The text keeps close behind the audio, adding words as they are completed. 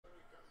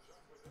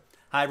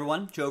Hi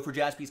everyone, Joe for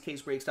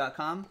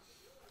JaspysCaseBreaks.com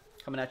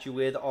coming at you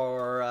with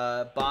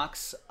our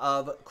box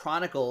of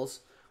Chronicles.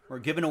 We're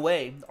giving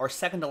away our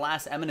second to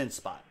last Eminence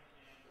spot.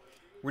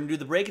 We're going to do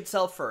the break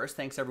itself first.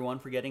 Thanks everyone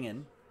for getting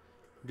in.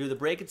 Do the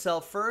break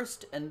itself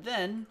first, and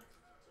then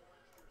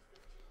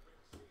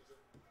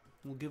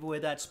we'll give away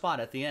that spot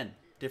at the end.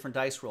 Different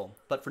dice roll.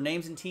 But for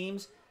names and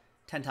teams,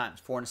 10 times,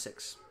 4 and a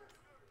 6.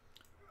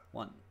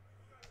 1,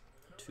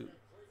 2,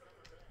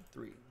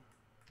 3.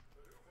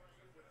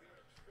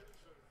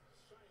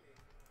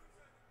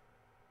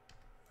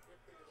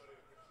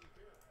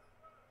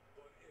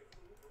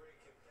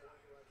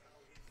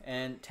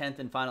 And 10th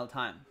and final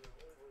time.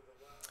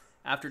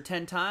 After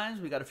 10 times,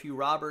 we got a few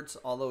Roberts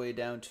all the way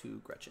down to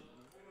Gretchen.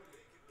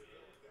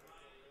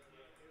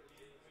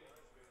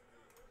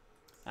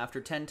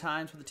 After 10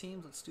 times for the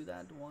teams, let's do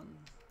that. 1,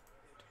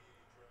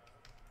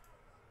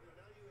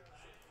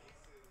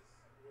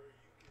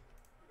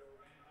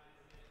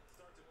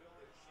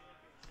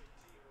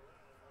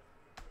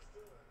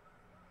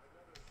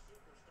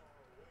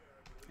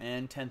 2.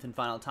 And 10th and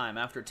final time.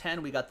 After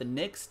 10, we got the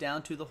Knicks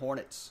down to the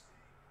Hornets.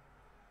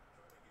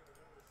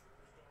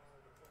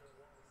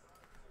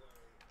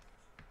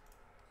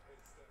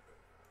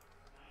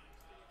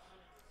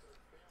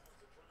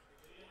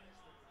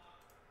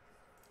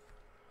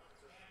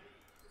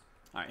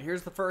 All right,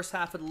 here's the first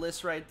half of the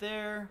list right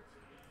there.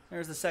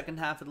 There's the second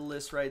half of the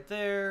list right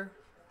there.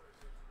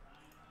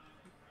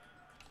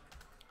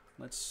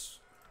 Let's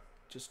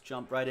just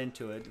jump right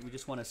into it. We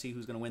just want to see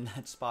who's going to win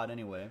that spot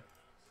anyway.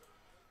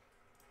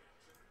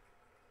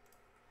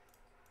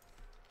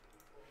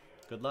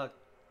 Good luck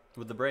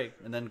with the break,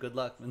 and then good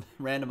luck with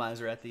the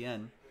randomizer at the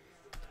end.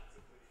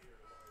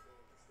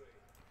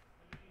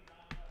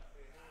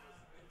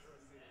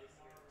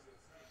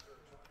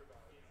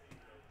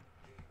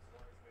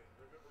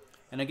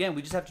 And again,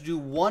 we just have to do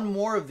one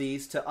more of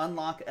these to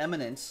unlock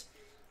Eminence,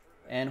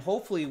 and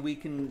hopefully we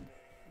can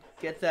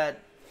get that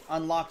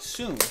unlocked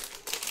soon,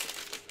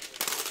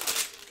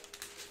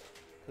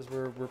 because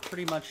we're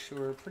pretty much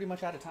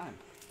out of time.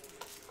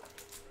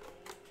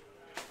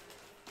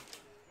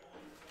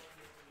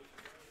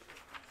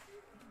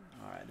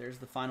 All right, there's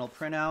the final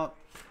printout.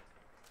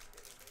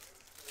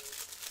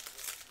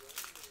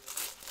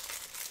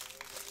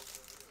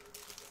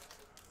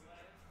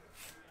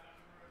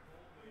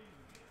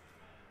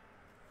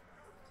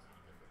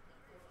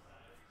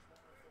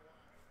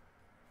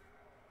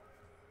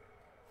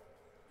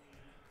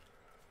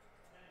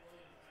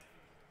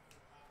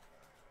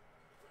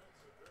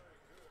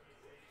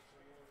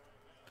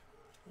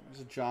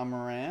 There's a John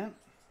Morant.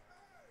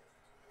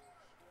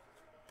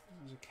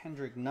 There's a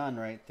Kendrick Nunn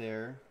right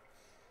there.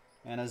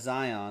 And a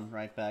Zion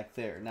right back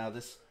there. Now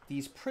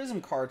these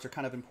Prism cards are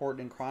kind of important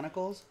in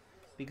Chronicles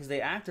because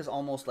they act as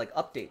almost like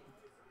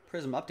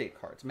Prism update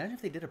cards. Imagine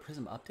if they did a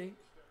Prism update.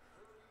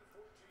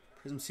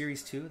 Prism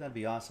Series 2, that'd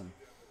be awesome.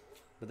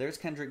 But there's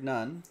Kendrick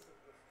Nunn.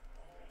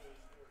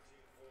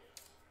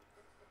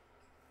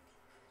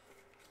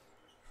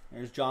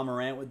 There's John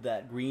Morant with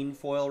that green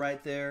foil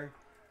right there.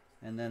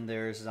 And then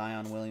there's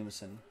Zion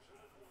Williamson.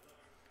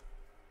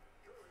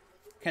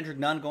 Kendrick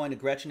Nunn going to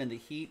Gretchen in the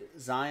Heat.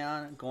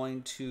 Zion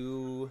going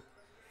to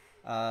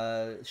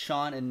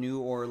Sean in New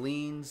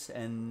Orleans.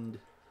 And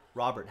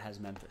Robert has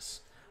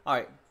Memphis. All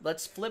right,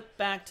 let's flip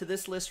back to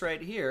this list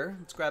right here.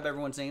 Let's grab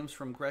everyone's names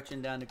from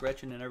Gretchen down to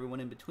Gretchen and everyone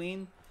in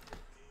between.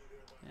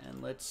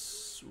 And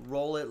let's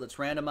roll it. Let's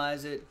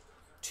randomize it.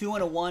 2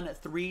 and a 1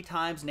 3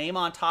 times. Name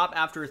on top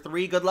after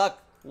 3. Good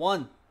luck.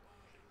 1,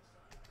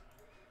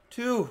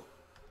 2,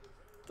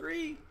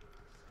 3.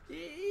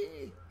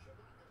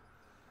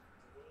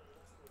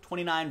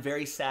 29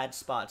 very sad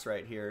spots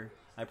right here.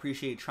 I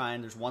appreciate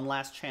trying. There's one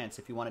last chance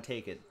if you want to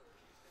take it.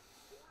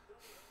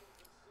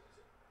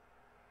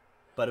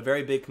 But a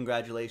very big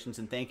congratulations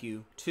and thank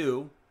you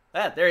to...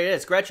 there it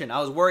is, Gretchen. I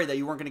was worried that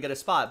you weren't going to get a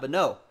spot, but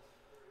no.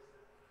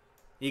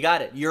 You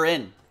got it. You're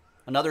in.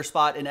 Another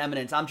spot in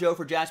Eminence. I'm Joe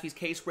for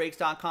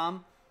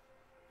JaspysCaseBreaks.com.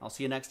 I'll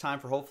see you next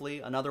time for hopefully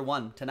another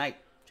one tonight.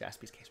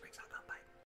 Jaspys Case Breaks.